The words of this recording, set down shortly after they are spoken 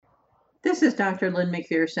This is Dr. Lynn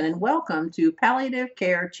McPherson, and welcome to Palliative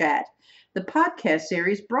Care Chat, the podcast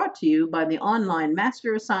series brought to you by the online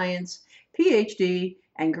Master of Science, PhD,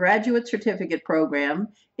 and Graduate Certificate program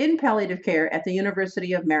in palliative care at the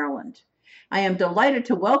University of Maryland. I am delighted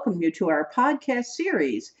to welcome you to our podcast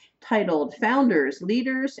series titled Founders,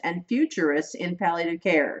 Leaders, and Futurists in Palliative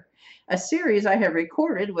Care, a series I have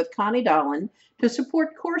recorded with Connie Dolan to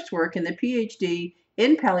support coursework in the PhD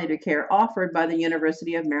in palliative care offered by the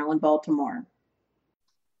University of Maryland, Baltimore.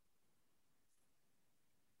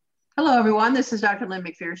 Hello, everyone. This is Dr. Lynn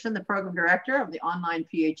McPherson, the Program Director of the online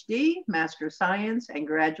PhD, Master of Science, and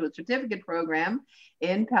Graduate Certificate program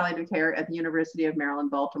in palliative care at the University of Maryland,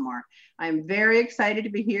 Baltimore. I'm very excited to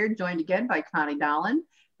be here, joined again by Connie Dolan,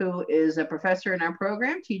 who is a professor in our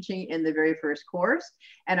program, teaching in the very first course.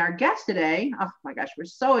 And our guest today, oh my gosh, we're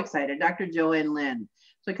so excited, Dr. Joanne Lynn.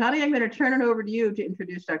 So Connie, I'm going to turn it over to you to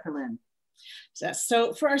introduce Dr. Lynn.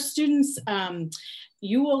 So for our students,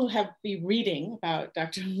 you will be reading about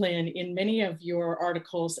Dr. Lynn in many of your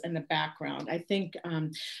articles in the background. I think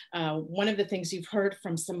one of the things you've heard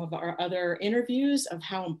from some of our other interviews of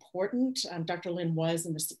how important Dr. Lynn was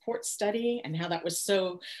in the support study and how that was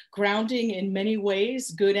so grounding in many ways,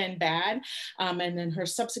 good and bad. And then her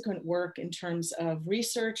subsequent work in terms of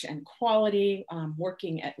research and quality,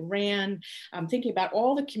 working at RAND, thinking about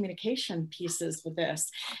all the communication pieces with this.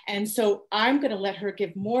 And so I'm going to let her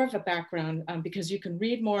give more of a background because you can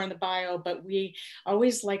read more in the bio, but we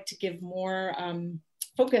always like to give more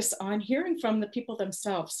focus on hearing from the people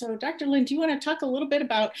themselves. So Dr. Lynn, do you want to talk a little bit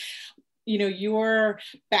about, your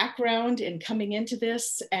background in coming into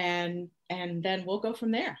this, and then we'll go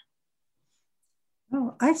from there.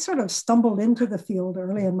 Well, I sort of stumbled into the field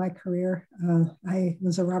early in my career. I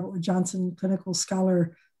was a Robert Wood Johnson clinical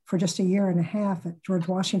scholar for just a year and a half at George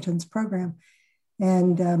Washington's program.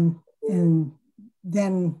 And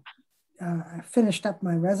then I finished up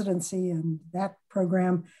my residency in that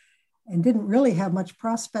program and didn't really have much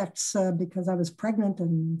prospects because I was pregnant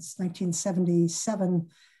in 1977.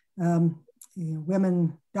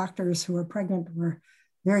 Women doctors who were pregnant were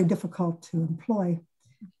very difficult to employ.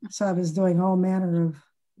 So I was doing all manner of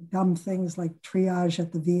dumb things like triage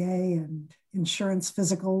at the VA and insurance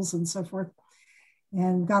physicals and so forth,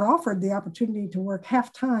 and got offered the opportunity to work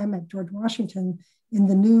half-time at George Washington in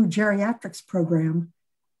the new geriatrics program,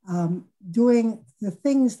 doing the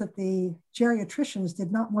things that the geriatricians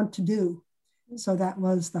did not want to do. So that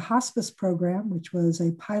was the hospice program, which was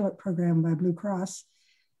a pilot program by Blue Cross,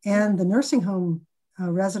 and the nursing home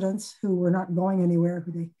residents who were not going anywhere,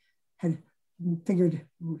 who they had figured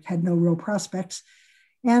had no real prospects,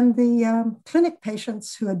 and the clinic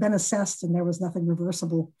patients who had been assessed and there was nothing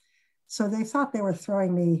reversible. So they thought they were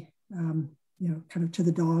throwing me, kind of to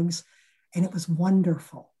the dogs. And it was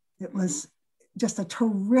wonderful. It was just a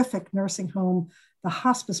terrific nursing home. The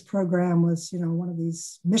hospice program was, one of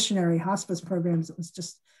these missionary hospice programs. It was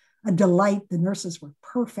just a delight. The nurses were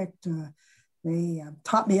perfect. They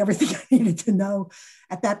taught me everything I needed to know.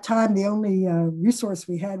 At that time, the only resource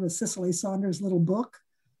we had was Cicely Saunders' little book.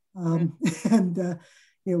 And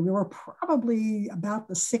we were probably about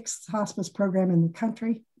the 6th hospice program in the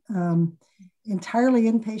country, entirely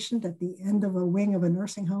inpatient at the end of a wing of a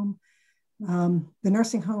nursing home. The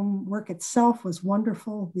nursing home work itself was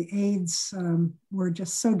wonderful. The aides were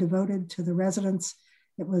just so devoted to the residents.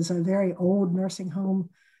 It was a very old nursing home,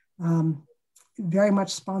 very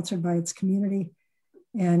much sponsored by its community.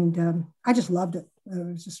 And I just loved it. It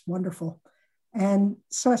was just wonderful. And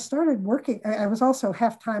so I started working. I was also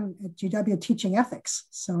half-time at GW teaching ethics.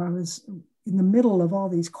 So I was in the middle of all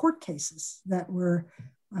these court cases that were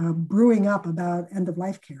brewing up about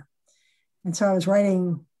end-of-life care. And so I was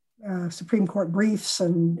writing Supreme Court briefs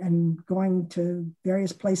and going to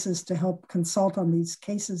various places to help consult on these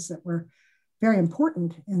cases that were very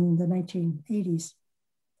important in the 1980s,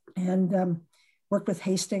 and worked with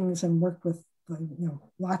Hastings and worked with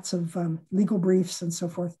lots of legal briefs and so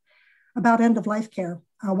forth about end-of-life care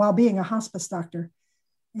while being a hospice doctor.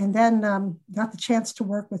 And then got the chance to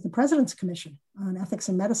work with the President's Commission on Ethics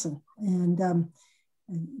in Medicine, and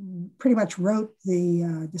pretty much wrote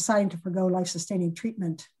the Deciding to Forgo Life-Sustaining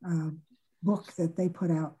Treatment book that they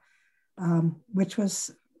put out, which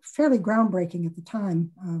was fairly groundbreaking at the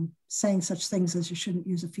time, saying such things as you shouldn't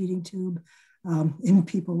use a feeding tube in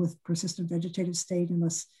people with persistent vegetative state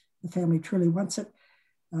unless the family truly wants it.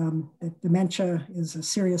 That dementia is a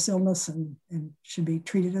serious illness and should be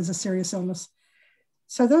treated as a serious illness.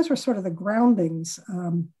 So those were sort of the groundings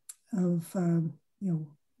of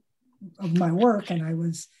my work, and I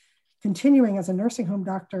was continuing as a nursing home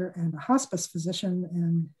doctor and a hospice physician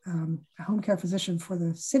and a home care physician for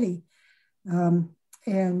the city.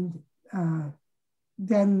 And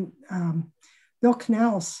then Bill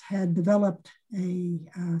Canals had developed a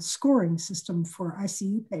scoring system for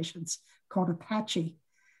ICU patients called Apache,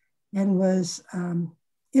 and was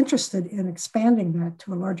interested in expanding that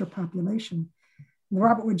to a larger population. The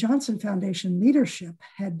Robert Wood Johnson Foundation leadership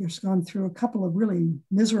had just gone through a couple of really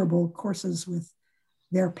miserable courses with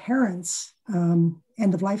their parents'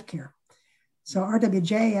 end-of-life care. So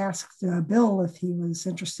RWJ asked Bill if he was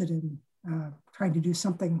interested in trying to do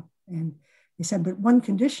something, and he said, but one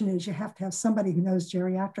condition is you have to have somebody who knows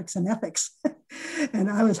geriatrics and ethics. And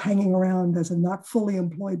I was hanging around as a not fully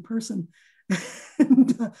employed person.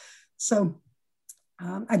 And so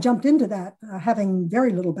I jumped into that, having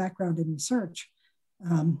very little background in research,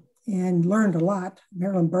 and learned a lot.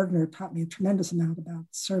 Marilyn Bergner taught me a tremendous amount about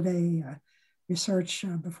survey research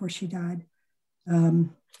before she died.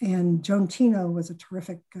 And Joan Tino was a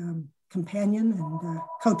terrific companion and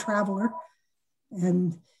co-traveler.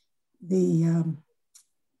 And the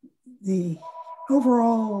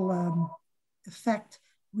overall effect,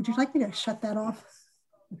 would you like me to shut that off?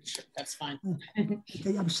 Sure, that's fine.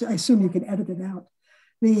 Okay, I assume you can edit it out.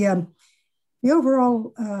 The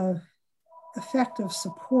overall effect of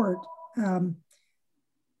support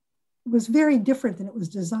was very different than it was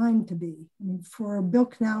designed to be. I mean, for Bill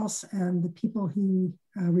Canals and the people he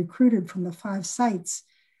recruited from the 5 sites,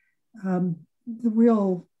 the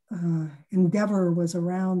real endeavor was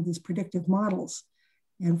around these predictive models.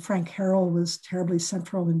 And Frank Harrell was terribly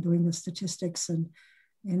central in doing the statistics, and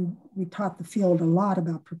we taught the field a lot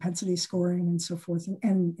about propensity scoring and so forth.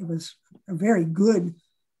 And it was a very good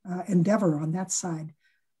endeavor on that side.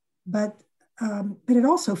 But it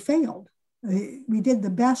also failed. We did the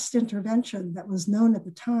best intervention that was known at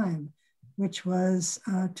the time, which was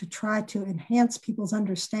to try to enhance people's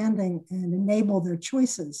understanding and enable their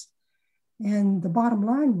choices. And the bottom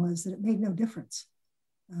line was that it made no difference.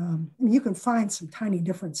 I mean, you can find some tiny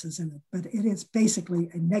differences in it, but it is basically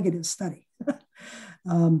a negative study.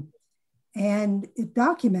 And it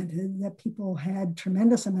documented that people had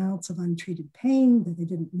tremendous amounts of untreated pain, that they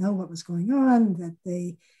didn't know what was going on, that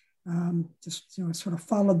they just sort of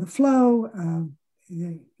followed the flow.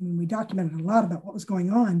 We documented a lot about what was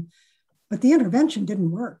going on, but the intervention didn't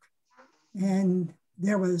work. And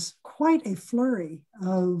there was quite a flurry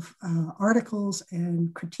of articles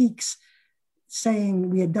and critiques saying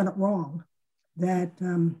we had done it wrong, that,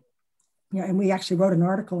 and we actually wrote an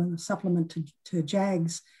article in the supplement to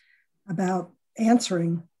JAGS about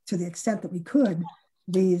answering, to the extent that we could,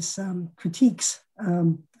 these critiques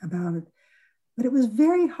about it. But it was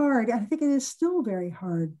very hard, I think it is still very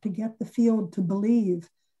hard, to get the field to believe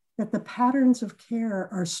that the patterns of care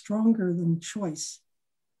are stronger than choice.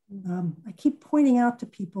 I keep pointing out to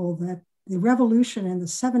people that the revolution in the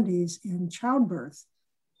 70s in childbirth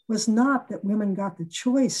was not that women got the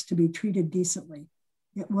choice to be treated decently.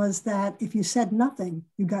 It was that if you said nothing,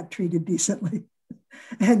 you got treated decently.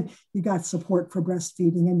 And you got support for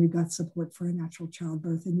breastfeeding, and you got support for a natural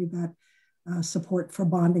childbirth, and you got support for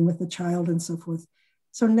bonding with the child and so forth.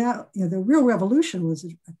 So now, the real revolution was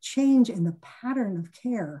a change in the pattern of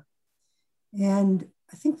care. And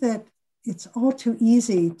I think that it's all too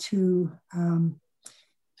easy to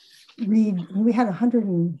read. We had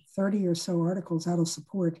 130 or so articles out of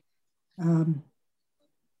support.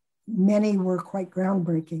 Many were quite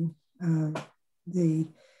groundbreaking.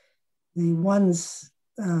 The ones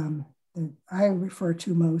that I refer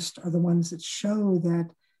to most are the ones that show that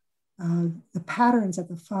the patterns at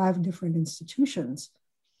the 5 different institutions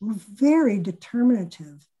were very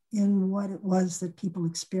determinative in what it was that people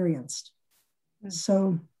experienced.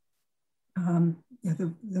 So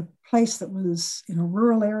the place that was in a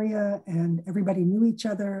rural area and everybody knew each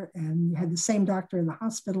other, and you had the same doctor in the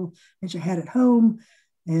hospital as you had at home,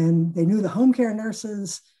 and they knew the home care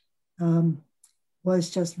nurses,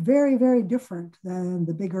 was just very, very different than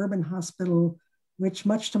the big urban hospital, which,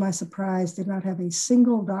 much to my surprise, did not have a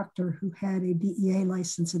single doctor who had a DEA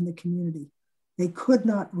license in the community. They could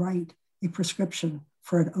not write a prescription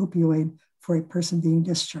for an opioid for a person being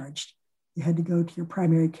discharged. You had to go to your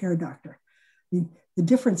primary care doctor. The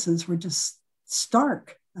differences were just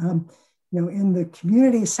stark. In the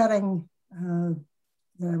community setting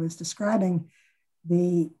that I was describing,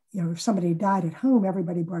 if somebody died at home,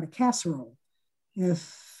 everybody brought a casserole.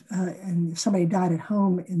 And if somebody died at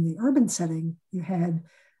home in the urban setting, you had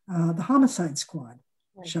the homicide squad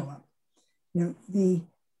show up. The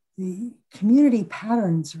community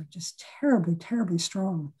patterns are just terribly, terribly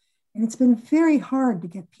strong. And it's been very hard to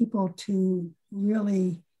get people to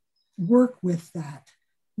really work with that.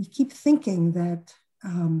 You keep thinking that,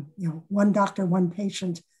 one doctor, one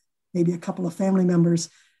patient, maybe a couple of family members,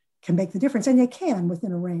 can make the difference. And they can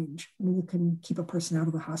within a range. I mean, you can keep a person out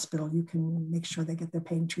of the hospital. You can make sure they get their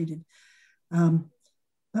pain treated.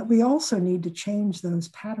 But we also need to change those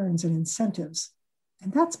patterns and incentives.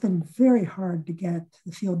 And that's been very hard to get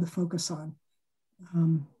the field to focus on.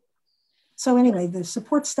 So anyway, the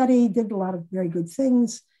support study did a lot of very good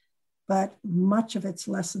things, but much of its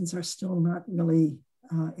lessons are still not really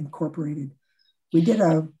incorporated. We did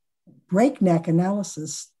a breakneck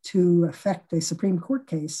analysis to affect a Supreme Court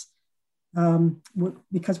case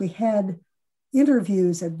because we had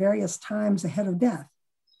interviews at various times ahead of death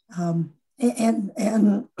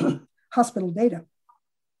and hospital data.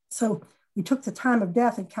 So we took the time of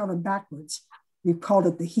death and counted backwards. We called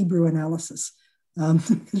it the Hebrew analysis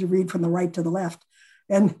because you read from the right to the left.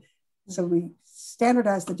 And so we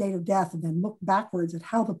standardized the date of death and then looked backwards at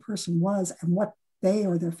how the person was and what they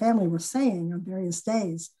or their family were saying on various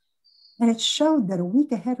days. And it showed that a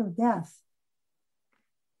week ahead of death,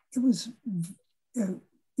 it was in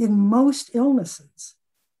most illnesses,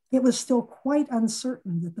 it was still quite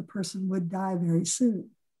uncertain that the person would die very soon.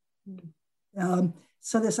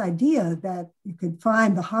 So this idea that you could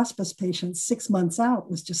find the hospice patients 6 months out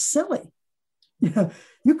was just silly.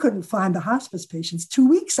 You couldn't find the hospice patients 2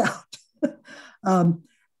 weeks out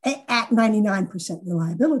at 99%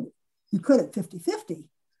 reliability. You could at 50-50,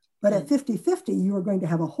 but at 50-50, you were going to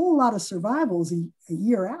have a whole lot of survivals a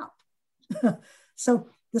year out. So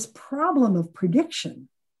this problem of prediction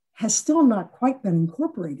has still not quite been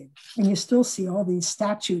incorporated. And you still see all these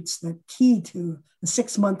statutes that key to a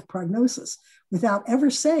 6-month prognosis without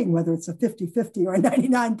ever saying whether it's a 50-50 or a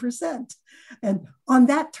 99%. And on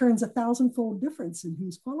that turns a 1,000-fold difference in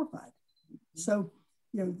who's qualified. So,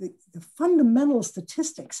 the fundamental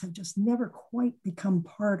statistics have just never quite become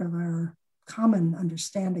part of our common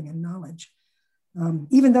understanding and knowledge.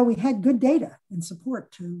 Even though we had good data and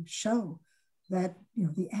support to show that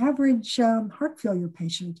the average heart failure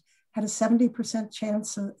patient had a 70%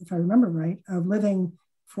 chance, if I remember right, of living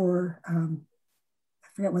for, I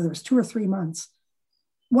forget whether it was 2 or 3 months,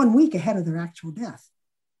 1 week ahead of their actual death.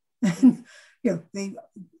 The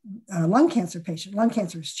lung cancer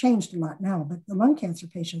has changed a lot now, but the lung cancer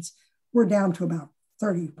patients were down to about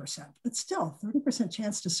 30%, but still 30%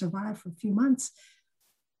 chance to survive for a few months,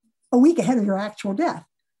 a week ahead of your actual death.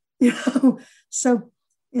 So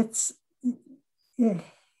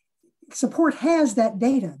support has that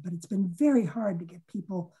data, but it's been very hard to get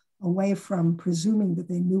people away from presuming that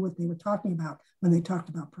they knew what they were talking about when they talked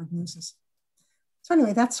about prognosis. So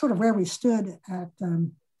anyway, that's sort of where we stood at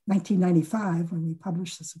 1995 when we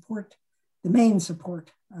published the main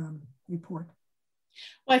support report.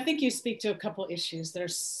 Well, I think you speak to a couple issues that are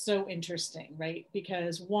so interesting, right?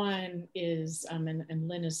 Because one is, and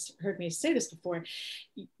Lynn has heard me say this before,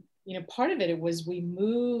 part of it was we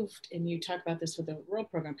moved, and you talk about this with the rural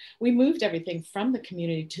program, we moved everything from the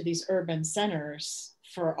community to these urban centers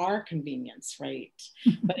for our convenience, right?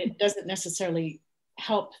 But it doesn't necessarily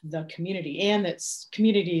help the community, and that's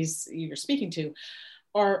communities you're speaking to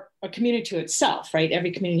are a community to itself, right?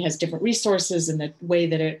 Every community has different resources and the way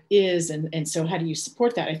that it is. And so how do you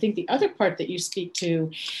support that? I think the other part that you speak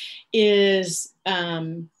to is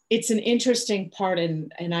it's an interesting part.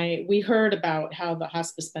 And we heard about how the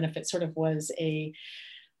hospice benefit sort of was a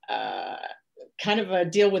kind of a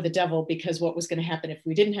deal with the devil, because what was going to happen if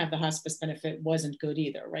we didn't have the hospice benefit wasn't good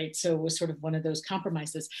either, right? So it was sort of one of those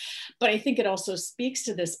compromises. But I think it also speaks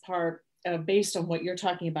to this part based on what you're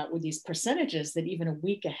talking about with these percentages, that even a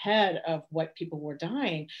week ahead of what people were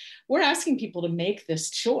dying, we're asking people to make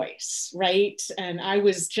this choice, right? And I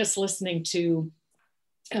was just listening to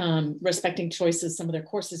Respecting Choices, some of their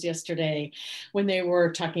courses yesterday, when they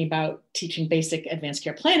were talking about teaching basic advanced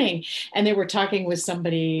care planning, and they were talking with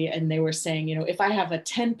somebody and they were saying, if I have a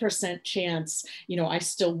 10% chance, I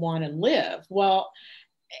still want to live. Well,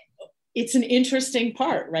 it's an interesting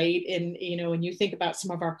part, right? And, when you think about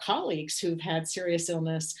some of our colleagues who've had serious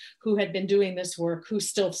illness, who had been doing this work, who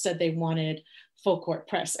still said they wanted full court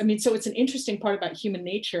press. I mean, so it's an interesting part about human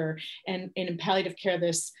nature and in palliative care,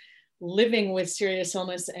 this living with serious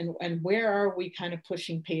illness and where are we kind of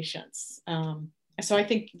pushing patients. So I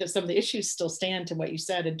think that some of the issues still stand to what you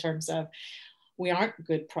said in terms of we aren't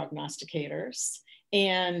good prognosticators.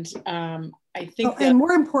 And I think and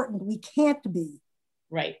more important, we can't be.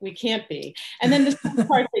 Right, we can't be. And then the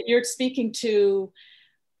part that you're speaking to,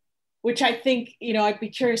 which I think, I'd be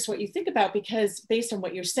curious what you think about, because based on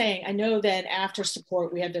what you're saying, I know that after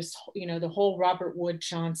support, we had this, the whole Robert Wood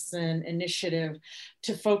Johnson initiative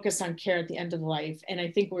to focus on care at the end of life. And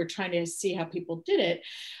I think we're trying to see how people did it.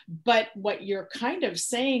 But what you're kind of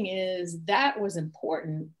saying is that was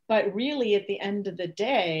important, but really at the end of the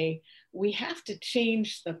day, we have to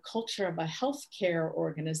change the culture of a healthcare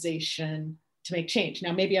organization to make change.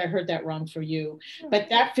 Now, maybe I heard that wrong for you, but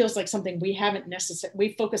that feels like something we haven't necessarily,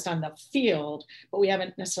 we focused on the field, but we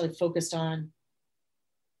haven't necessarily focused on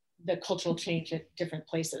the cultural change at different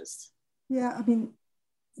places. Yeah, I mean,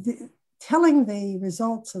 telling the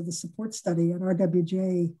results of the support study at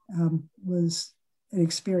RWJ was an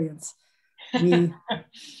experience. We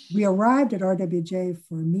arrived at RWJ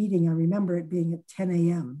for a meeting. I remember it being at 10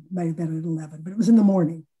 a.m., might have been at 11, but it was in the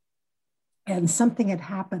morning. And something had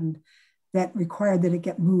happened that required that it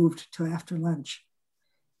get moved to after lunch.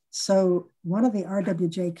 So one of the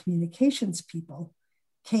RWJ communications people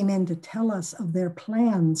came in to tell us of their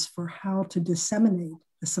plans for how to disseminate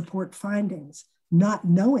the support findings, not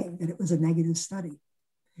knowing that it was a negative study.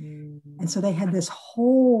 And so they had this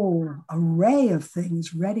whole array of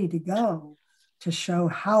things ready to go to show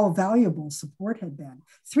how valuable support had been.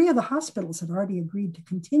 3 of the hospitals had already agreed to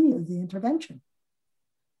continue the intervention.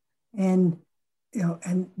 And, you know,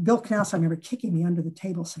 and Bill Knaus, I remember kicking me under the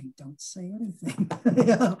table saying, don't say anything.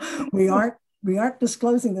 You know, we aren't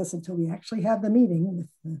disclosing this until we actually have the meeting with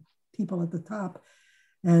the people at the top.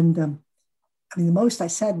 And I mean, the most I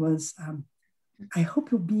said was, I hope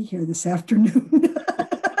you'll be here this afternoon.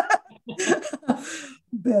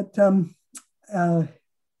 But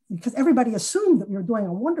because everybody assumed that we were doing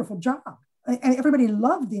a wonderful job, and everybody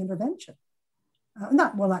loved the intervention.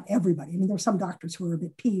 Not everybody. I mean, there were some doctors who were a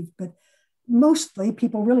bit peeved, but mostly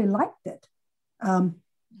people really liked it.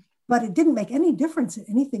 But it didn't make any difference in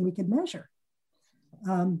anything we could measure.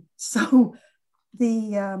 So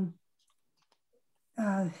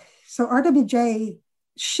RWJ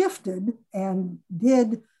shifted and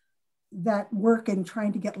did that work in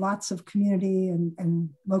trying to get lots of community and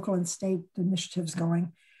local and state initiatives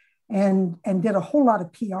going, and did a whole lot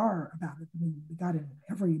of PR about it. I mean, we got it in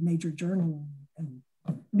every major journal and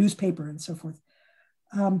newspaper and so forth.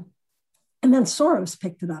 And then Soros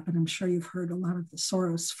picked it up, and I'm sure you've heard a lot of the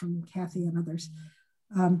Soros from Kathy and others.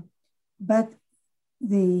 But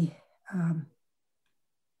the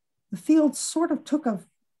field sort of took a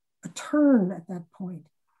turn at that point.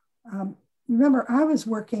 Remember, I was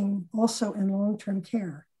working also in long-term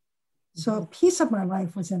care. So a piece of my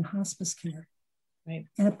life was in hospice care. Right.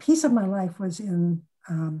 And a piece of my life was in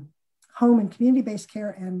home and community-based care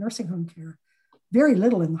and nursing home care. Very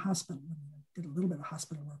little in the hospital. I did a little bit of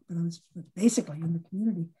hospital work, but I was basically in the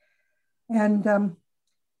community. And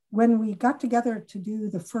when we got together to do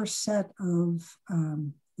the first set of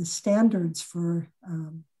the standards for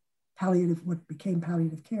what became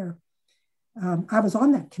palliative care, I was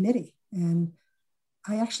on that committee. And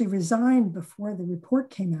I actually resigned before the report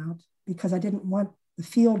came out because I didn't want the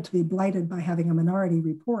field to be blighted by having a minority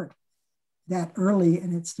report that early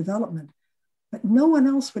in its development. But no one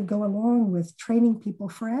else would go along with training people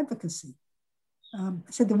for advocacy. I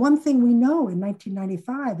said, the one thing we know in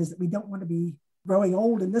 1995 is that we don't want to be growing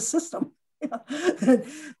old in this system. The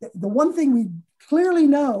one thing we clearly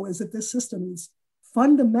know is that this system is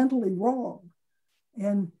fundamentally wrong.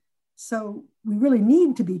 And so we really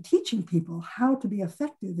need to be teaching people how to be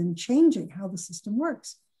effective in changing how the system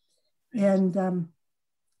works. And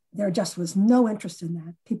there just was no interest in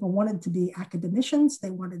that. People wanted to be academicians. They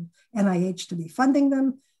wanted NIH to be funding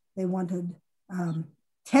them. They wanted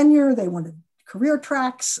tenure. They wanted career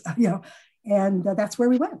tracks, and that's where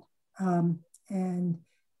we went. And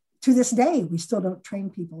to this day, we still don't train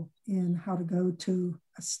people in how to go to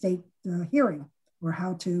a state hearing or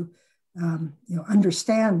how to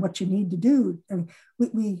understand what you need to do. I mean,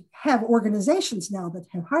 we have organizations now that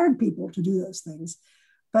have hired people to do those things,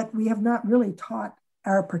 but we have not really taught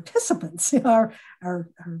our participants, the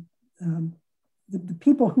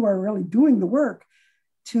people who are really doing the work,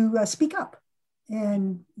 to speak up.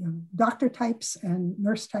 And doctor types and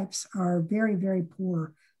nurse types are very, very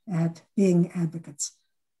poor at being advocates.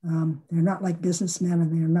 They're not like businessmen,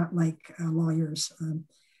 and they're not like lawyers.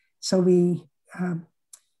 So we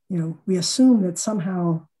assume that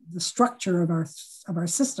somehow the structure of our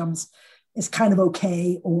systems is kind of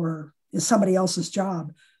okay, or is somebody else's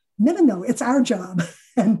job. No, it's our job.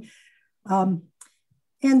 And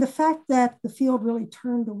the fact that the field really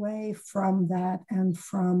turned away from that and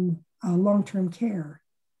from long-term care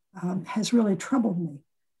has really troubled me.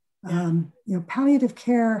 Palliative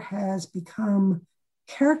care has become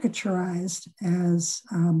caricaturized as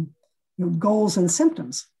goals and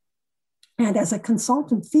symptoms. And as a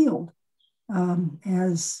consultant field,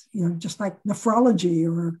 just like nephrology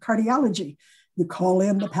or cardiology, you call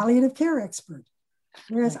in the palliative care expert.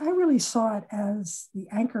 Whereas I really saw it as the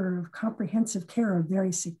anchor of comprehensive care of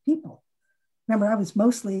very sick people. Remember, I was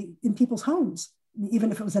mostly in people's homes, even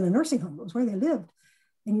if it was in a nursing home, it was where they lived.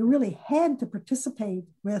 and you really had to participate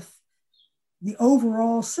with the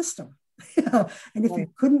overall system. And if you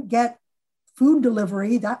couldn't get food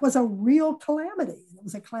delivery, that was a real calamity. It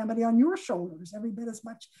was a calamity on your shoulders every bit as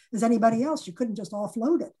much as anybody else. You couldn't just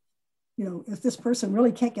offload it. If this person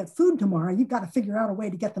really can't get food tomorrow, you've got to figure out a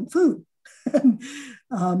way to get them food. And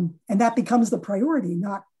that becomes the priority,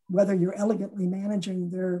 not whether you're elegantly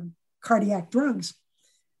managing their cardiac drugs.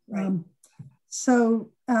 Right.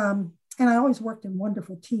 And I always worked in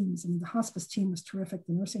wonderful teams. I mean, the hospice team was terrific.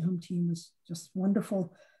 The nursing home team was just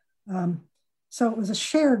wonderful. So it was a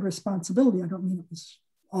shared responsibility. I don't mean it was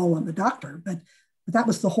all on the doctor, but that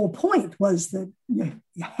was the whole point, was that you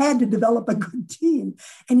had to develop a good team.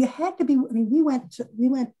 And you had to be, I mean, we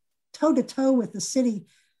went toe to toe with the city.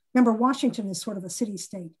 Remember, Washington is sort of a city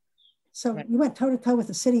state. So we went toe to toe with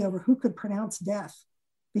the city over who could pronounce death,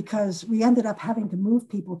 because we ended up having to move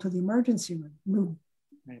people to the emergency room, move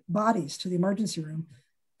bodies to the emergency room,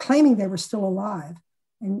 claiming they were still alive.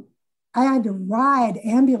 And I had to ride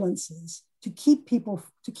ambulances to keep the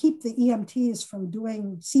EMTs from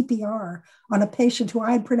doing CPR on a patient who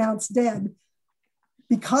I had pronounced dead,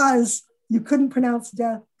 because you couldn't pronounce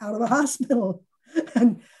death out of the hospital.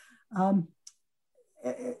 And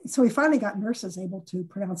so we finally got nurses able to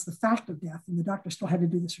pronounce the fact of death, and the doctor still had to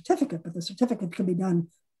do the certificate, but the certificate could be done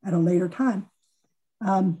at a later time.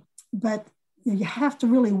 But you have to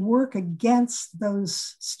really work against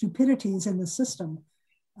those stupidities in the system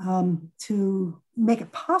to make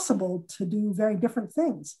it possible to do very different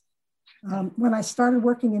things. When I started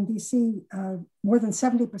working in DC, more than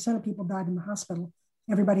 70% of people died in the hospital.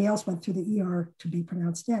 Everybody else went through the ER to be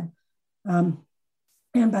pronounced dead.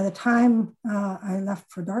 And by the time I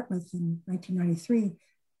left for Dartmouth in 1993,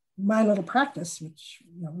 my little practice, which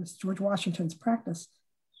was George Washington's practice,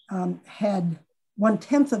 had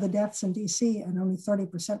 1/10 of the deaths in DC, and only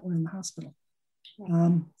 30% were in the hospital.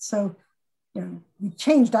 So we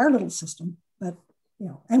changed our little system, but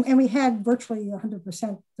and we had virtually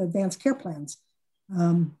 100% advanced care plans,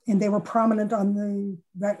 and they were prominent on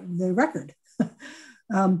the record,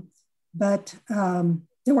 but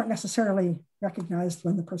they weren't necessarily recognized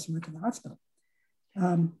when the person went to the hospital.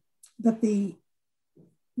 But the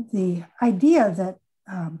idea that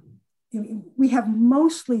we have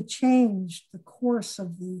mostly changed the course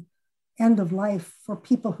of the end of life for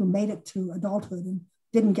people who made it to adulthood and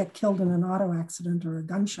didn't get killed in an auto accident or a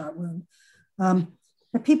gunshot wound.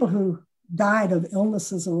 The people who died of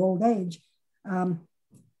illnesses or old age,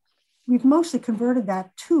 we've mostly converted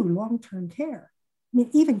that to long-term care. I mean,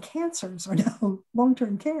 even cancers are now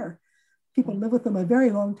long-term care. People live with them a very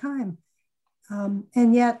long time.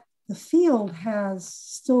 And yet the field has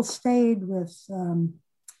still stayed with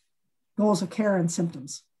goals of care and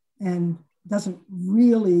symptoms, and doesn't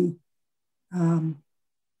really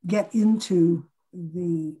get into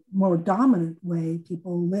the more dominant way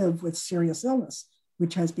people live with serious illness,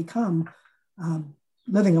 which has become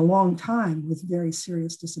living a long time with very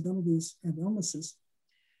serious disabilities and illnesses.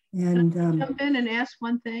 And jump in and ask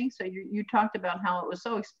one thing. So you talked about how it was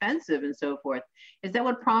so expensive and so forth. Is that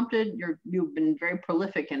what prompted you've been very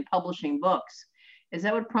prolific in publishing books? Is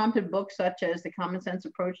that what prompted books such as The Common Sense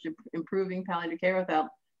Approach to Improving Palliative Care Without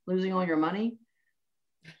Losing All Your Money?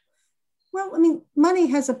 Well, I mean, money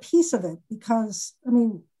has a piece of it, because, I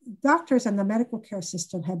mean, doctors and the medical care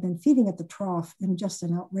system have been feeding at the trough in just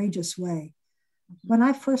an outrageous way. When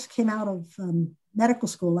I first came out of medical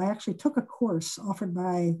school, I actually took a course offered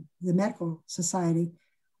by the Medical Society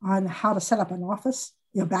on how to set up an office,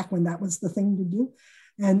 back when that was the thing to do.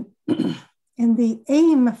 And the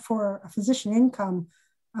aim for a physician income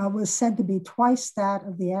was said to be twice that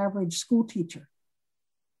of the average school teacher.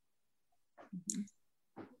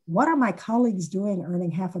 What are my colleagues doing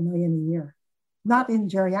earning $500,000 a year? Not in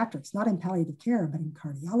geriatrics, not in palliative care, but in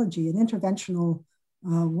cardiology and interventional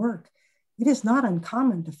work. It is not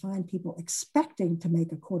uncommon to find people expecting to make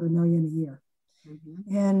 $250,000 a year.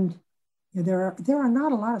 Mm-hmm. And there are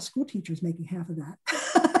not a lot of school teachers making half of that.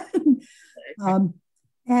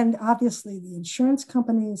 And obviously the insurance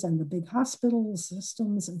companies and the big hospital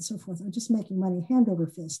systems and so forth are just making money hand over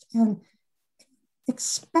fist, and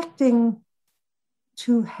expecting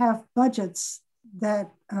to have budgets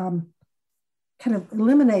that kind of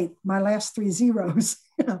eliminate my last three zeros.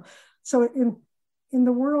 So in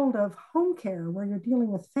the world of home care, where you're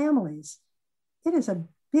dealing with families, it is a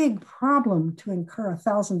big problem to incur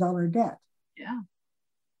 $1,000 debt. Yeah.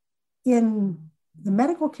 In the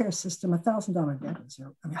medical care system, $1,000 debt is,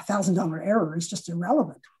 $1,000 error is just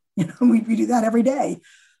irrelevant. We do that every day.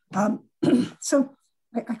 So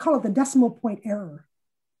I call it the decimal point error.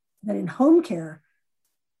 That in home care,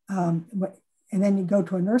 and and then you go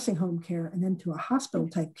to a nursing home care and then to a hospital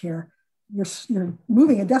type care, you're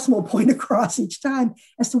moving a decimal point across each time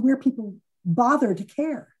as to where people bother to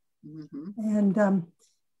care. Mm-hmm. And,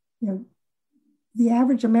 the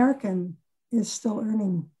average American is still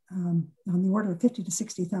earning on the order of $50,000 to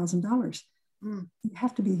 $60,000. You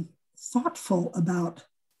have to be thoughtful about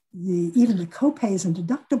even the copays and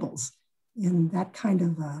deductibles in that kind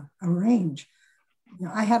of a range.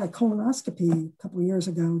 I had a colonoscopy a couple of years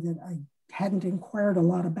ago that I hadn't inquired a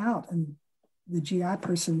lot about, and the GI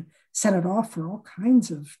person sent it off for all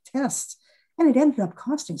kinds of tests, and it ended up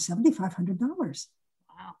costing $7,500.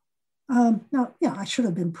 Wow. Now, I should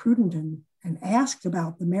have been prudent and asked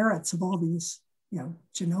about the merits of all these,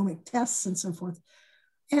 genomic tests and so forth.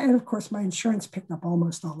 And of course, my insurance picked up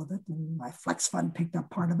almost all of it, and my flex fund picked up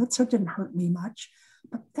part of it, so it didn't hurt me much.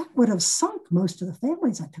 But that would have sunk most of the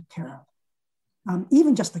families I took care of.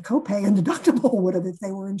 Even just the copay and deductible would have if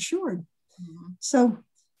they were insured. Mm-hmm. So,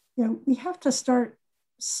 we have to start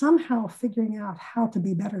somehow figuring out how to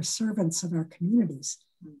be better servants of our communities.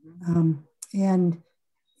 Mm-hmm. And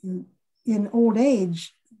in old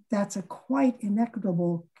age, that's a quite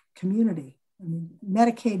inequitable community. I mean,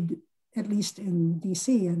 Medicaid, at least in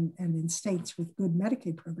DC and in states with good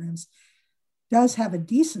Medicaid programs, does have a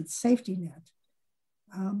decent safety net.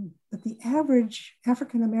 But the average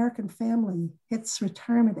African-American family hits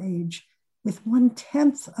retirement age with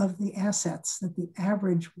 1/10 of the assets that the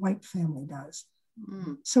average white family does.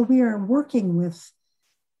 Mm. So we are working with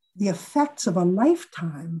the effects of a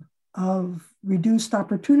lifetime of reduced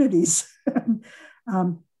opportunities.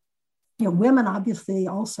 Women obviously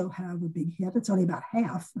also have a big hit. It's only about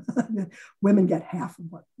half. Women get half of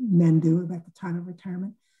what men do at the time of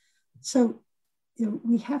retirement. So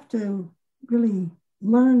we have to really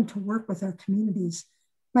learn to work with our communities.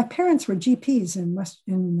 My parents were GPs in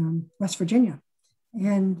West Virginia,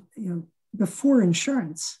 and before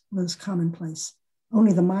insurance was commonplace,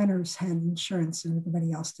 only the minors had insurance and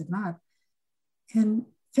everybody else did not. And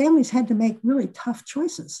families had to make really tough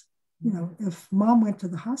choices. If mom went to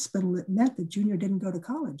the hospital, it meant that Junior didn't go to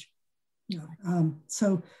college.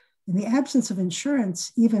 So in the absence of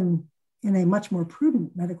insurance, even in a much more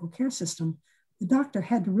prudent medical care system, the doctor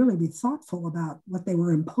had to really be thoughtful about what they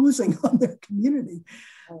were imposing on their community.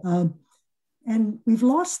 And we've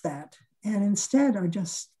lost that, and instead are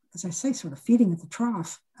just, as I say, sort of feeding at the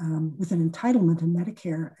trough with an entitlement in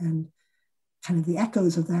Medicare and kind of the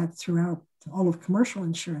echoes of that throughout all of commercial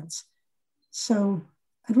insurance. So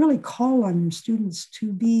I'd really call on your students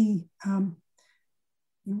to be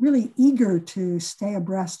really eager to stay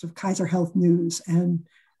abreast of Kaiser Health news and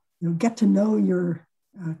get to know your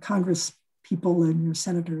Congress people and your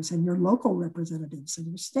senators and your local representatives and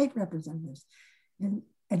your state representatives,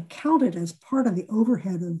 and count it as part of the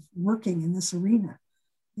overhead of working in this arena,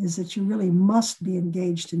 is that you really must be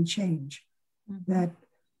engaged in change. Mm-hmm. That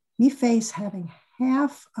we face having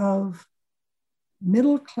half of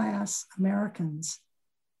middle-class Americans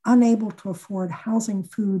unable to afford housing,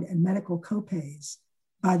 food, and medical copays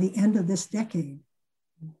by the end of this decade.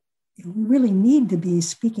 We really need to be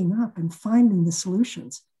speaking up and finding the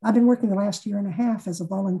solutions. I've been working the last year and a half as a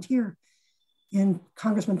volunteer in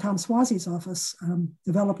Congressman Tom Suozzi's office,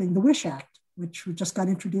 developing the WISH Act, which just got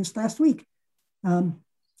introduced last week. And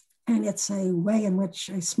it's a way in which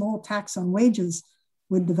a small tax on wages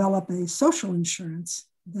would develop a social insurance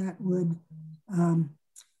that would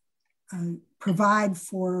provide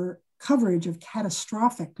for coverage of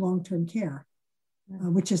catastrophic long-term care,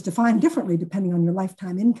 which is defined differently depending on your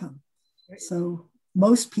lifetime income. So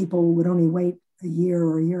most people would only wait a year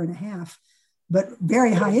or a year and a half, but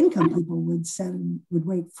very high income people would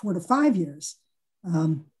wait 4 to 5 years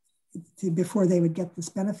before they would get this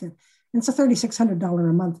benefit. And it's a $3,600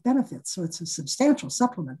 a month benefit. So it's a substantial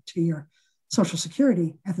supplement to your Social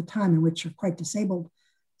Security at the time in which you're quite disabled.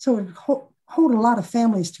 So it would hold a lot of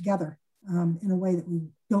families together in a way that we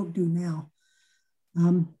don't do now.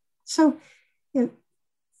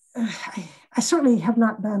 I certainly have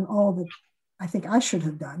not done all that I think I should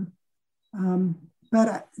have done.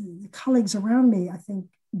 But the colleagues around me, I think,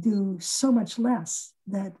 do so much less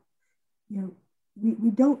that,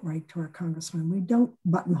 we don't write to our congressmen. We don't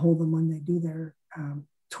buttonhole them when they do their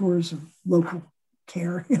tours of local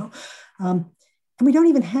care, and we don't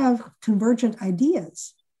even have convergent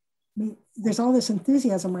ideas. There's all this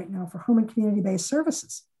enthusiasm right now for home and community-based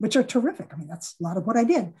services, which are terrific. That's a lot of what I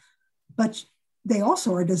did, but they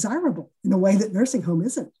also are desirable in a way that nursing home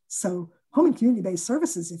isn't. So home and community-based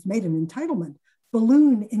services, if made an entitlement,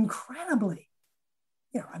 balloon incredibly.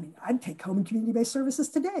 I'd take home and community-based services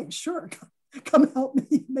today. Sure, come help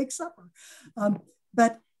me make supper.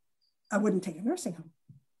 But I wouldn't take a nursing home.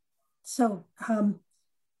 So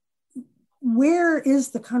where is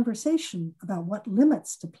the conversation about what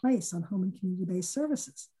limits to place on home and community-based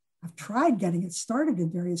services? I've tried getting it started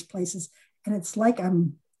in various places, and it's like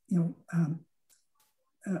I'm, I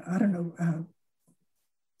don't know,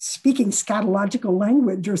 speaking scatological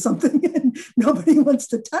language or something, and nobody wants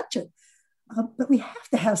to touch it. But we have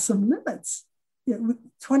to have some limits.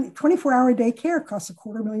 24-hour day care costs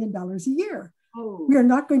 $250,000 a year. Oh. We are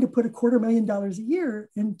not going to put $250,000 a year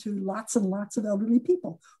into lots and lots of elderly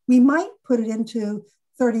people. We might put it into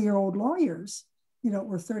 30-year-old lawyers,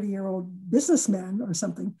 or 30-year-old businessmen or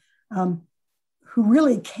something, who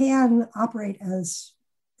really can operate as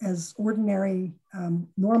ordinary,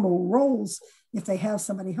 normal roles if they have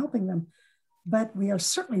somebody helping them. But we are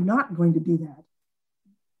certainly not going to do that.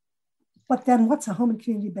 But then what's a home and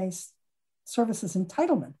community-based services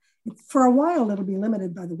entitlement? For a while, it'll be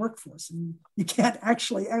limited by the workforce, and you can't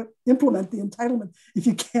actually implement the entitlement if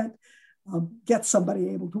you can't get somebody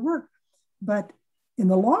able to work. But in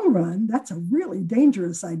the long run, that's a really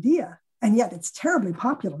dangerous idea. And yet it's terribly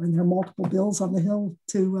popular, and there are multiple bills on the Hill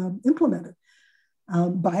to implement it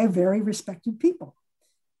by very respected people.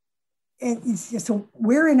 And so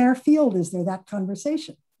where in our field is there that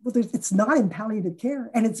conversation? Well, it's not in palliative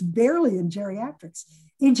care, and it's barely in geriatrics.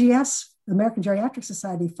 AGS, the American Geriatric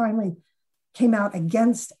Society, finally came out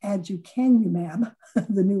against aducanumab,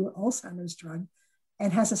 the new Alzheimer's drug,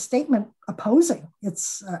 and has a statement opposing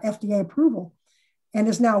its FDA approval, and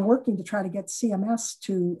is now working to try to get CMS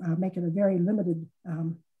to make it a very limited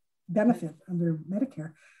benefit under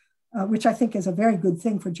Medicare, which I think is a very good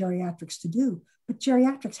thing for geriatrics to do. But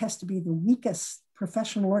geriatrics has to be the weakest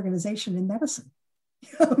professional organization in medicine.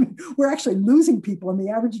 We're actually losing people, and the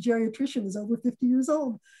average geriatrician is over 50 years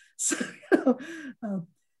old. So, sort of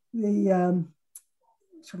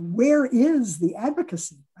where is the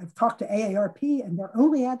advocacy? I've talked to AARP, and their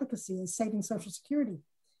only advocacy is saving Social Security.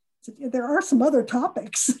 So there are some other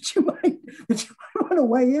topics that you might want to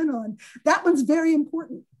weigh in on. That one's very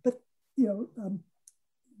important, but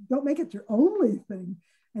don't make it your only thing.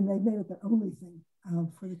 And they've made it the only thing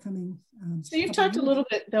for the coming. So you've talked a little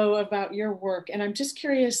bit though about your work, and I'm just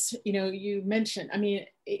curious. You mentioned,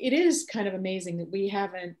 it is kind of amazing that we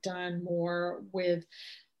haven't done more with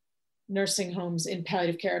nursing homes in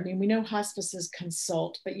palliative care. We know hospices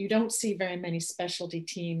consult, but you don't see very many specialty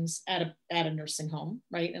teams at a nursing home,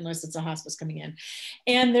 right? Unless it's a hospice coming in.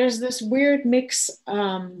 And there's this weird mix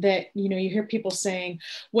that, you hear people saying,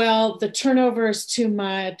 well, the turnover is too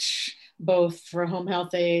much, both for home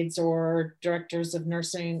health aides or directors of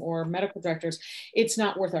nursing or medical directors. It's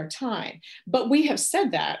not worth our time. But we have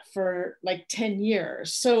said that for like 10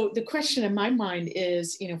 years. So the question in my mind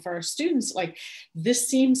is, for our students, like, this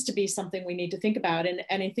seems to be something we need to think about. And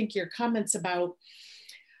I think your comments about,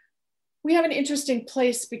 we have an interesting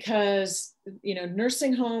place because,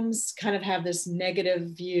 nursing homes kind of have this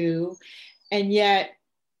negative view, and yet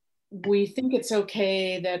we think it's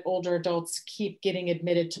okay that older adults keep getting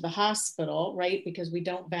admitted to the hospital, right? Because we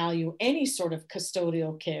don't value any sort of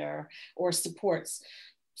custodial care or supports.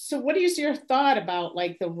 So what is your thought about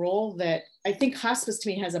like the role that, I think hospice to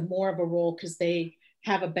me has more of a role because they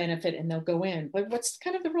have a benefit and they'll go in. But what's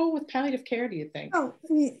kind of the role with palliative care, do you think? Oh,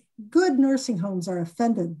 good nursing homes are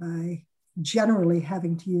offended by generally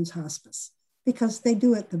having to use hospice because they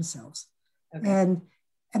do it themselves. Okay.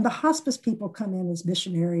 And the hospice people come in as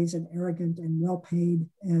missionaries and arrogant and well-paid,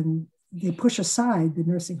 and they push aside the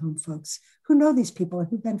nursing home folks who know these people and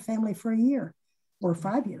who've been family for a year or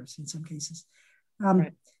 5 years in some cases.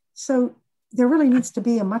 Right. So there really needs to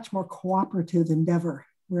be a much more cooperative endeavor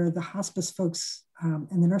where the hospice folks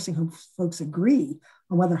and the nursing home folks agree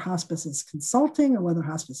on whether hospice is consulting or whether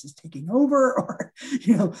hospice is taking over, or,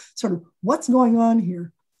 sort of what's going on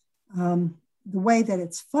here. The way that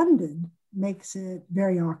it's funded makes it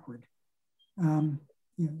very awkward. The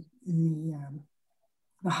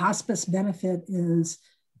hospice benefit is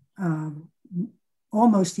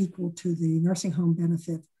almost equal to the nursing home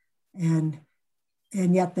benefit, and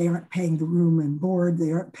yet they aren't paying the room and board,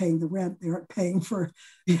 they aren't paying the rent, they aren't paying for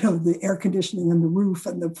the air conditioning and the roof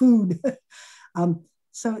and the food.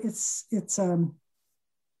 So it's a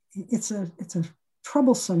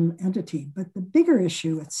troublesome entity. But the bigger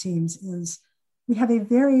issue, it seems, is we have a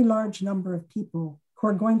very large number of people who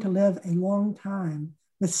are going to live a long time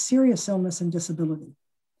with serious illness and disability.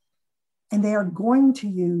 And they are going to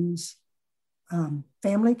use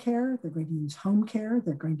family care, they're going to use home care,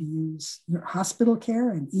 they're going to use hospital care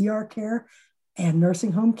and ER care and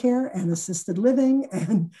nursing home care and assisted living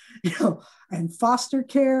and, and foster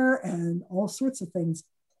care and all sorts of things.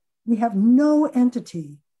 We have no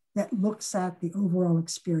entity that looks at the overall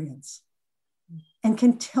experience. and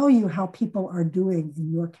can tell you how people are doing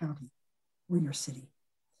in your county or your city.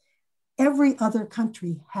 Every other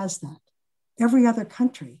country has that. Every other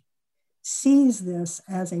country sees this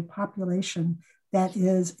as a population that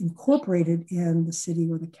is incorporated in the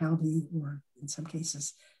city or the county, or in some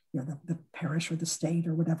cases, the parish or the state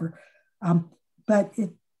or whatever. But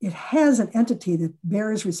it has an entity that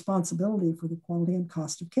bears responsibility for the quality and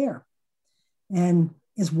cost of care, and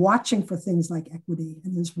is watching for things like equity,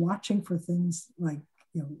 and is watching for things like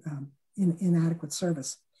inadequate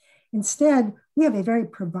service. Instead, we have a very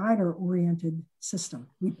provider-oriented system.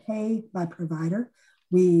 We pay by provider.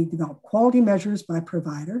 We develop quality measures by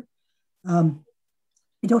provider.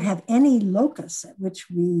 We don't have any locus at which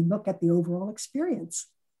we look at the overall experience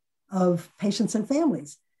of patients and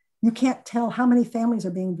families. You can't tell how many families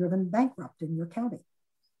are being driven bankrupt in your county.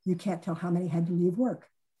 You can't tell how many had to leave work.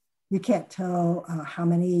 You can't tell how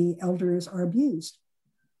many elders are abused.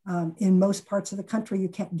 In most parts of the country, you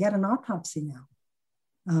can't get an autopsy now.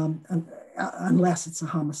 Unless it's a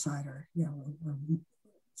homicide or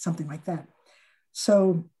something like that.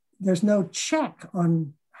 So there's no check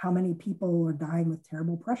on how many people are dying with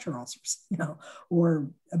terrible pressure ulcers, or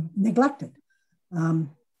neglected.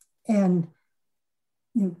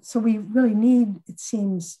 So we really need, it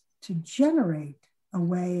seems, to generate a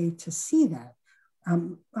way to see that.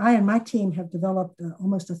 I and my team have developed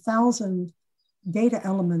almost 1,000 data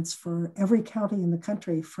elements for every county in the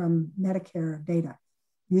country from Medicare data,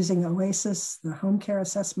 using OASIS, the home care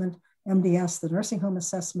assessment, MDS, the nursing home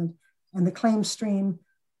assessment, and the claim stream,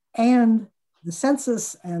 and the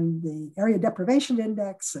census and the area deprivation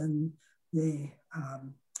index and the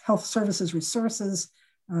health services resources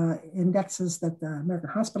indexes that the American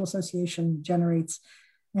Hospital Association generates.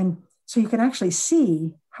 And so you can actually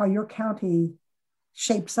see how your county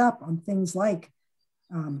shapes up on things like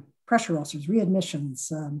pressure ulcers,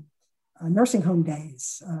 readmissions, nursing home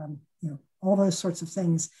days, all those sorts of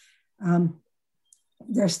things.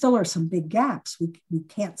 There still are some big gaps. We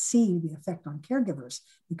can't see the effect on caregivers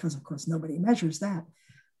because, of course, nobody measures that.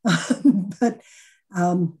 But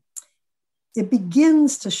it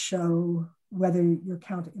begins to show whether your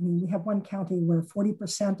county, we have one county where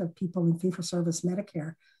 40% of people in fee-for-service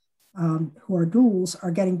Medicare who are duals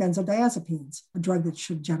are getting benzodiazepines, a drug that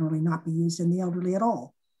should generally not be used in the elderly at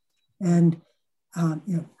all. And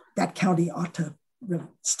that county ought to really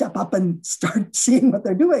step up and start seeing what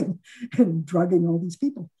they're doing and drugging all these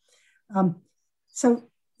people. So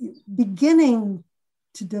beginning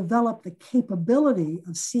to develop the capability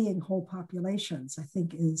of seeing whole populations, I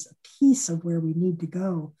think, is a piece of where we need to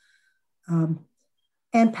go.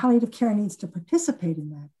 And palliative care needs to participate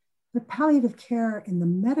in that. But palliative care in the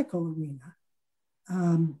medical arena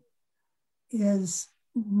is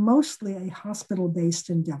mostly a hospital-based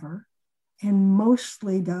endeavor, and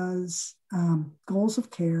mostly does goals of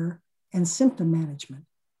care and symptom management.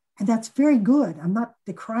 And that's very good. I'm not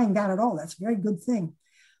decrying that at all. That's a very good thing.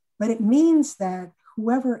 But it means that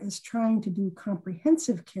whoever is trying to do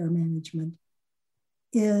comprehensive care management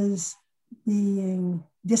is being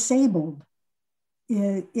disabled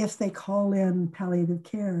if they call in palliative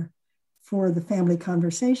care for the family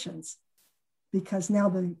conversations, because now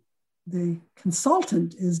the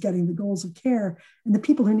consultant is getting the goals of care, and the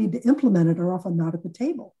people who need to implement it are often not at the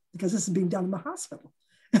table because this is being done in the hospital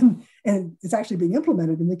and it's actually being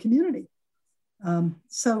implemented in the community.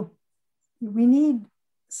 So we need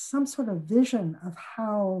some sort of vision of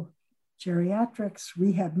how geriatrics,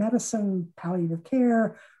 rehab medicine, palliative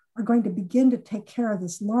care are going to begin to take care of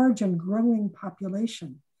this large and growing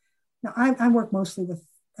population. Now, I work mostly with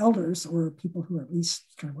elders or people who are at least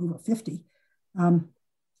kind of over 50.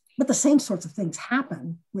 But the same sorts of things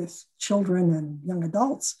happen with children and young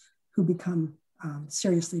adults who become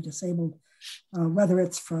seriously disabled, whether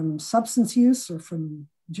it's from substance use or from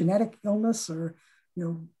genetic illness or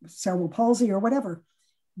cerebral palsy or whatever.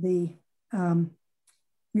 We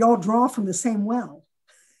all draw from the same well.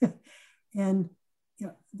 And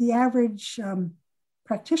the average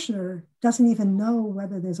practitioner doesn't even know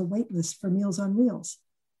whether there's a wait list for Meals on Wheels.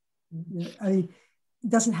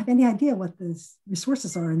 Doesn't have any idea what the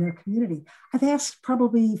resources are in their community. I've asked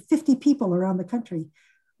probably 50 people around the country,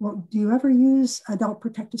 well, do you ever use adult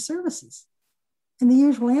protective services? And the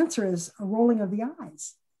usual answer is a rolling of the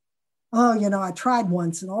eyes. Oh, I tried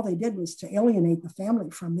once and all they did was to alienate the family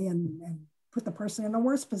from me and put the person in a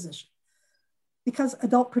worse position. Because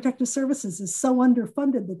adult protective services is so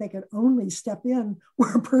underfunded that they can only step in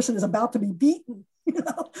where a person is about to be beaten,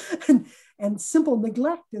 and simple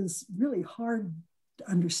neglect is really hard to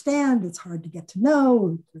understand. It's hard to get to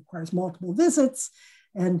know. It requires multiple visits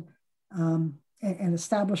and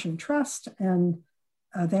establishing trust, and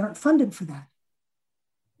they aren't funded for that.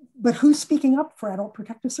 but who's speaking up for adult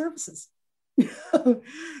protective services?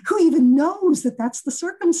 Who even knows that that's the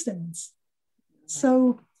circumstance?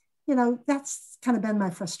 So, that's kind of been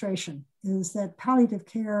my frustration, is that palliative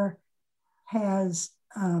care has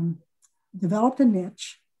developed a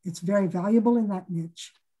niche. It's very valuable in that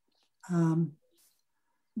niche.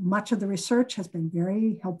 Much of the research has been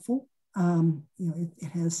very helpful.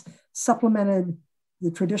 It has supplemented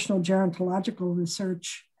the traditional gerontological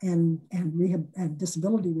research and rehab and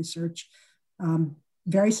disability research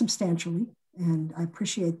very substantially, and I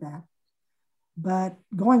appreciate that. But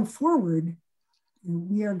going forward,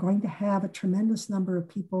 we are going to have a tremendous number of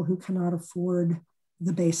people who cannot afford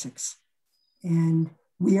the basics. And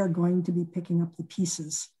we are going to be picking up the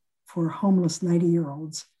pieces for homeless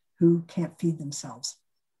 90-year-olds who can't feed themselves.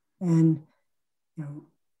 And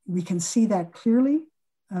we can see that clearly,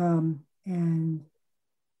 and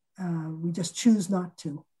we just choose not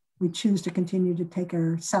to. We choose to continue to take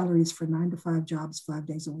our salaries for 9-to-5 jobs 5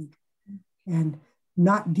 days a week, and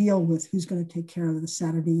not deal with who's going to take care of the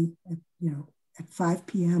Saturday at 5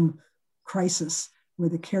 p.m. crisis where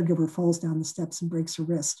the caregiver falls down the steps and breaks her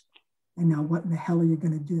wrist. And now what in the hell are you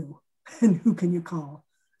going to do? And who can you call?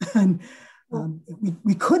 And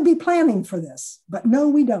we could be planning for this, but no,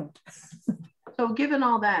 we don't. So given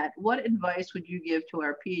all that, what advice would you give to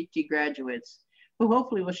our PhD graduates who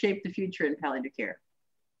hopefully will shape the future in palliative care?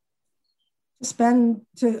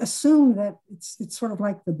 To assume that it's sort of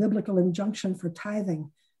like the biblical injunction for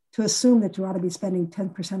tithing, to assume that you ought to be spending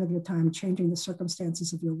 10% of your time changing the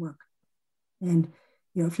circumstances of your work. And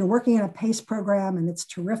if you're working in a PACE program and it's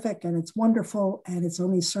terrific and it's wonderful and it's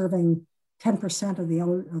only serving 10% of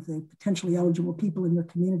the potentially eligible people in your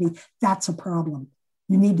community, that's a problem.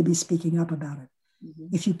 You need to be speaking up about it.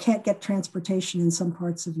 Mm-hmm. If you can't get transportation in some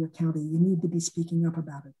parts of your county, you need to be speaking up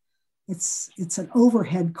about it. It's an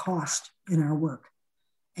overhead cost in our work.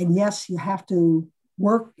 And yes, you have to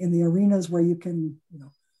work in the arenas where you can,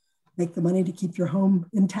 make the money to keep your home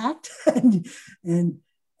intact and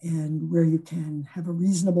where you can have a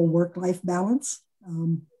reasonable work-life balance.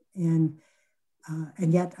 And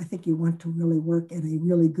yet I think you want to really work in a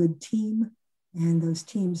really good team, and those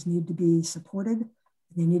teams need to be supported.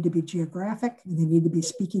 They need to be geographic, and they need to be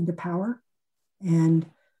speaking to power, and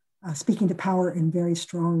speaking to power in very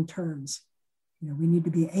strong terms. We need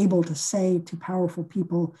to be able to say to powerful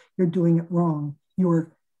people, you're doing it wrong.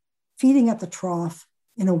 You're feeding at the trough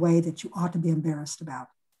in a way that you ought to be embarrassed about.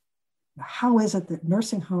 How is it that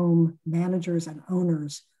nursing home managers and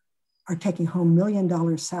owners are taking home $1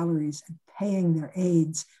 million salaries and paying their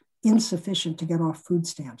aides insufficient to get off food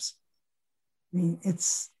stamps? I mean, it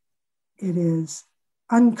is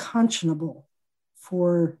unconscionable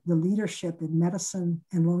for the leadership in medicine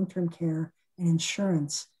and long-term care and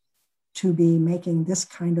insurance to be making this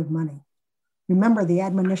kind of money. Remember the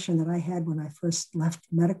admonition that I had when I first left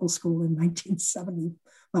medical school in 1970,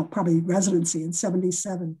 well, probably residency in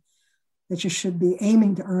 77, that you should be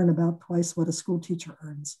aiming to earn about twice what a school teacher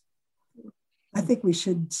earns. I think we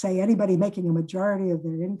should say anybody making a majority of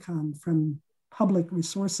their income from public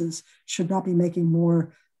resources should not be making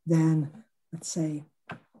more than, let's say,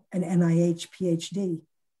 an NIH PhD,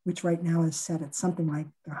 which right now is set at something like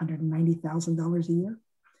 $190,000 a year.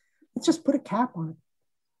 Let's just put a cap on it.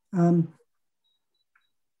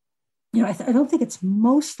 I don't think it's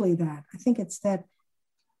mostly that. I think it's that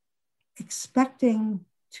expecting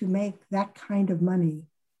to make that kind of money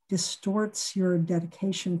distorts your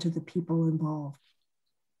dedication to the people involved.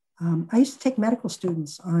 I used to take medical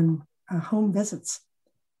students on home visits,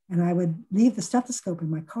 and I would leave the stethoscope in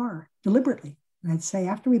my car deliberately. And I'd say,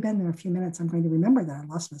 after we've been there a few minutes, I'm going to remember that I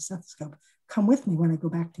lost my stethoscope. Come with me when I go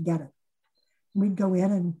back to get it. And we'd go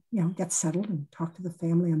in and get settled and talk to the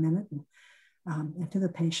family a minute and to the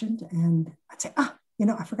patient. And I'd say,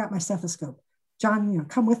 I forgot my stethoscope. John,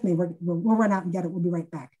 come with me. We'll run out and get it. We'll be right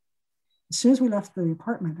back. As soon as we left the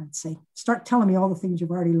apartment, I'd say, start telling me all the things you've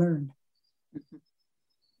already learned. Mm-hmm.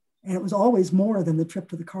 And it was always more than the trip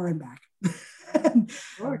to the car and back.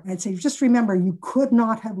 Sure. I'd say, just remember, you could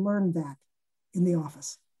not have learned that in the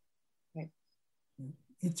office. Right.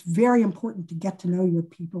 It's very important to get to know your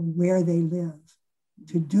people where they live,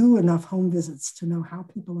 to do enough home visits to know how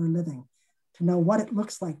people are living, to know what it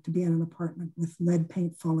looks like to be in an apartment with lead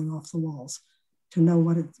paint falling off the walls, to know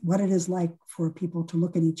what it is like for people to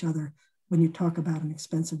look at each other when you talk about an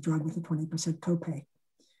expensive drug with a 20% copay.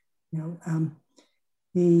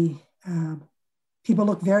 People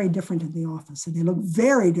look very different in the office, and they look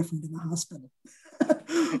very different in the hospital,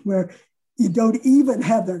 where you don't even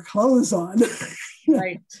have their clothes on.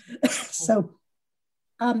 Right. So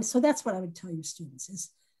that's what I would tell your students,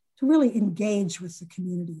 is to really engage with the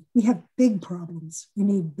community. We have big problems. We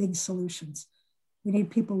need big solutions. We need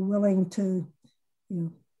people willing to,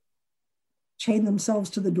 chain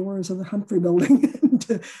themselves to the doors of the Humphrey Building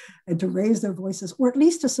and to raise their voices, or at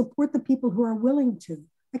least to support the people who are willing to.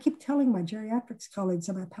 I keep telling my geriatrics colleagues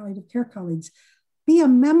and my palliative care colleagues, be a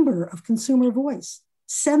member of Consumer Voice.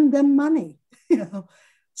 Send them money.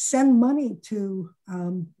 Send money to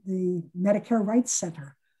the Medicare Rights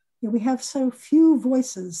Center. We have so few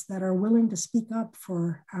voices that are willing to speak up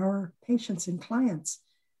for our patients and clients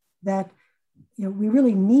that we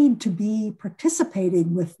really need to be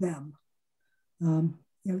participating with them.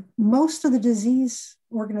 Most of the disease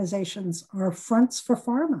organizations are fronts for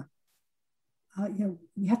pharma. You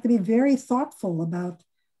have to be very thoughtful about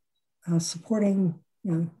supporting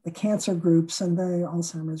the cancer groups and the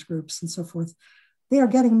Alzheimer's groups and so forth. They are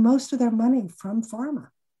getting most of their money from pharma.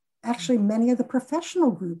 Actually, many of the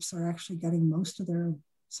professional groups are actually getting most of their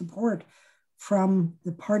support from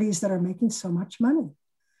the parties that are making so much money.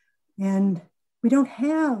 And we don't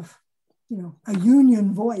have, a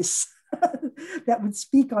union voice that would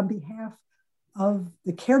speak on behalf of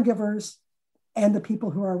the caregivers and the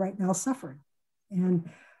people who are right now suffering. And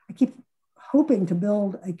I keep hoping to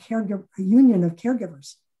build a union of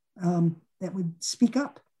caregivers that would speak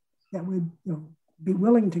up, that would be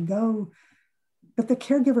willing to go. But the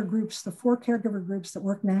caregiver groups, the 4 caregiver groups that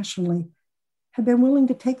work nationally, have been willing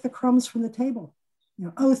to take the crumbs from the table.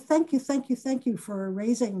 Thank you for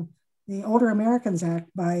raising the Older Americans Act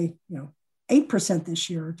by 8% this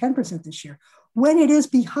year or 10% this year, when it is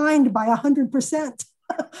behind by 100%.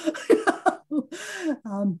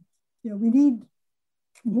 We need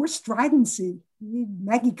more stridency. We need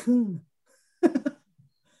Maggie Kuhn.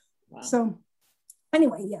 Wow. So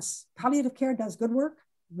anyway, yes, palliative care does good work.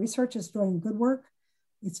 Research is doing good work.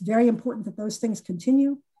 It's very important that those things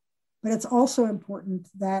continue, but it's also important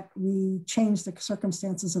that we change the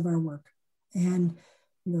circumstances of our work. And,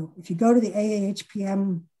 if you go to the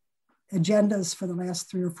AAHPM agendas for the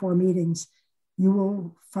last 3 or 4 meetings, you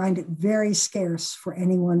will find it very scarce for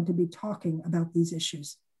anyone to be talking about these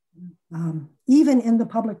issues. Even in the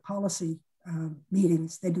public policy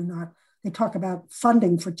meetings, they talk about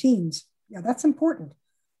funding for teams. Yeah, that's important.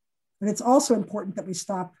 But it's also important that we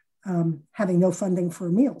stop having no funding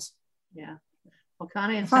for meals. Yeah. Well,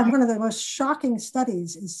 Connie, one of the most shocking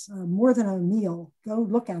studies is More Than a Meal. Go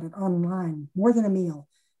look at it online, More Than a Meal.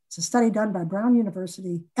 It's a study done by Brown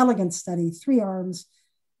University, elegant study, 3 arms,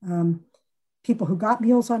 people who got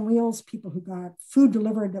Meals on Wheels, people who got food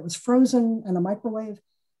delivered that was frozen in a microwave,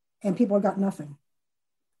 and people who got nothing.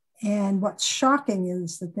 And what's shocking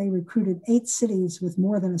is that they recruited 8 cities with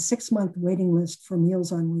more than a 6-month waiting list for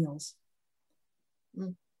Meals on Wheels,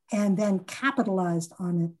 and then capitalized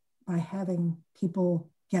on it by having people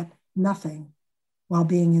get nothing while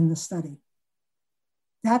being in the study.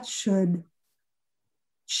 That should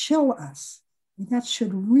chill us. That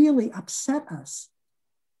should really upset us.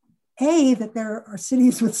 A, that there are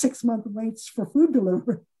cities with 6-month waits for food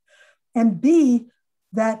delivery, and B,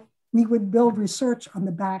 that we would build research on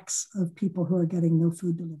the backs of people who are getting no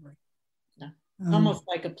food delivery. Yeah. Almost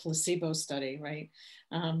like a placebo study, right?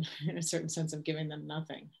 In a certain sense of giving them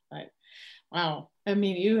nothing. But wow, I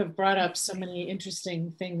mean, you have brought up so many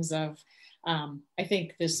interesting things of, I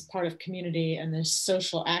think, this part of community and this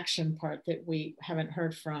social action part that we haven't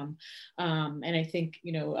heard from. And I think,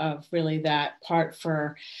 of really that part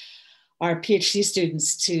for our PhD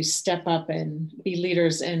students to step up and be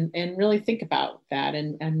leaders and really think about that.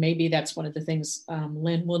 And maybe that's one of the things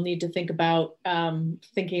Lynn will need to think about,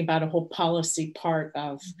 thinking about a whole policy part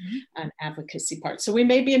of an advocacy part. So we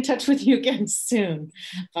may be in touch with you again soon,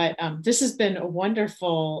 but this has been a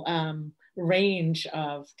wonderful range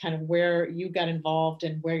of kind of where you got involved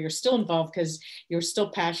and where you're still involved, because you're still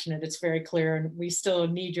passionate. It's very clear, and we still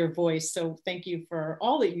need your voice. So thank you for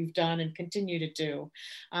all that you've done and continue to do.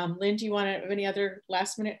 Lynn, do you want to have any other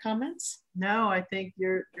last minute comments? No, I think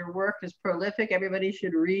your work is prolific. Everybody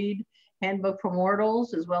should read Handbook for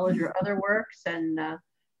Mortals as well as your other works. And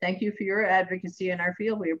thank you for your advocacy in our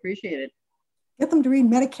field. We appreciate it. Get them to read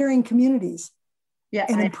Medicare and Communities. Yeah,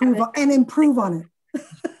 and improve on it.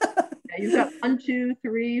 You've got 1, 2,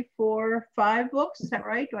 3, 4, 5 books. Is that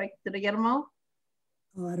right? Did I get them all?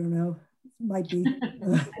 Oh, I don't know. Might be.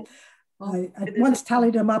 I once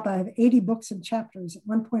tallied them up. I have 80 books and chapters. At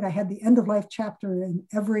one point, I had the end-of-life chapter in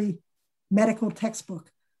every medical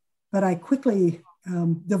textbook, but I quickly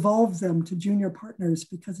devolved them to junior partners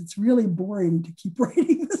because it's really boring to keep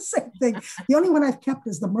writing the same thing. The only one I've kept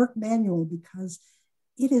is the Merck Manual because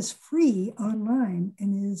it is free online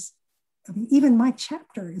and even my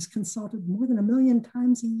chapter is consulted more than 1 million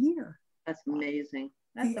times a year. That's amazing.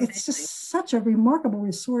 That's It's amazing. just such a remarkable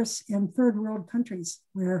resource in third world countries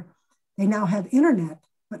where they now have internet,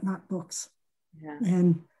 but not books. Yeah.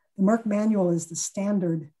 And the Merck Manual is the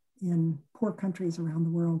standard in poor countries around the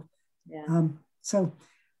world. Yeah. So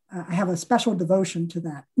I have a special devotion to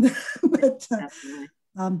that.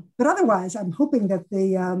 But otherwise, I'm hoping that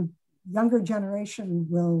the younger generation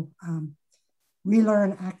will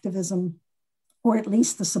relearn activism, or at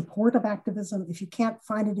least the support of activism. If you can't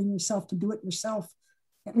find it in yourself to do it yourself,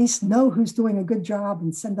 at least know who's doing a good job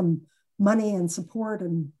and send them money and support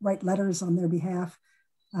and write letters on their behalf.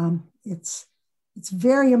 It's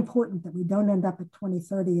very important that we don't end up at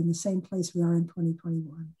 2030 in the same place we are in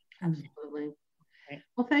 2021. Absolutely.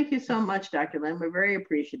 Well, thank you so much, Dr. Lynn. We're very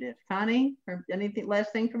appreciative. Connie, anything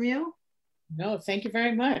last thing from you? No, thank you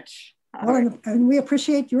very much. Well, and we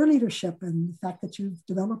appreciate your leadership and the fact that you've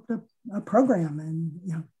developed a program, and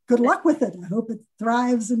good luck with it. I hope it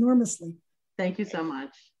thrives enormously. Thank you so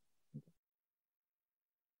much.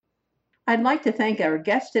 I'd like to thank our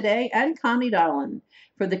guest today and Connie Dolan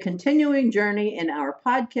for the continuing journey in our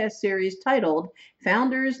podcast series titled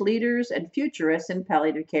Founders, Leaders, and Futurists in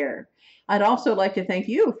Palliative Care. I'd also like to thank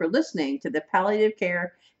you for listening to the Palliative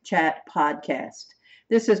Care Chat podcast.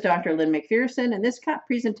 This is Dr. Lynn McPherson, and this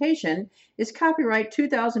presentation is copyright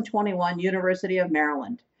 2021 University of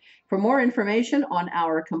Maryland. For more information on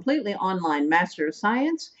our completely online Master of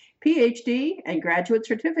Science, PhD, and graduate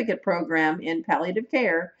certificate program in palliative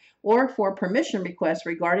care, or for permission requests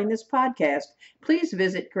regarding this podcast, please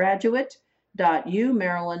visit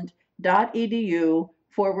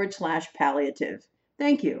graduate.umaryland.edu/palliative.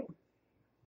 Thank you.